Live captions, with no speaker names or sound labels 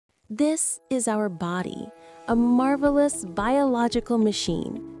This is our body, a marvelous biological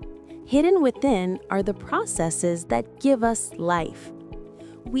machine. Hidden within are the processes that give us life.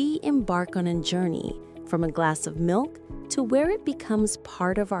 We embark on a journey from a glass of milk to where it becomes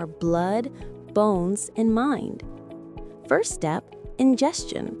part of our blood, bones, and mind. First step,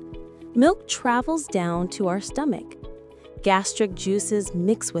 ingestion. Milk travels down to our stomach. Gastric juices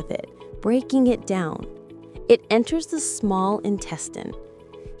mix with it, breaking it down. It enters the small intestine.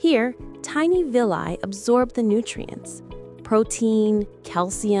 Here, tiny villi absorb the nutrients: protein,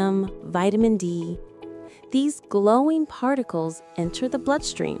 calcium, vitamin D. These glowing particles enter the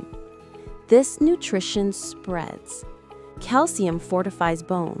bloodstream. This nutrition spreads. Calcium fortifies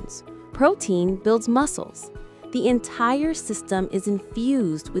bones. Protein builds muscles. The entire system is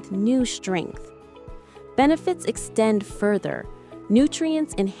infused with new strength. Benefits extend further.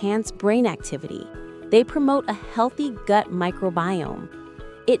 Nutrients enhance brain activity. They promote a healthy gut microbiome.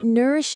 It nourishes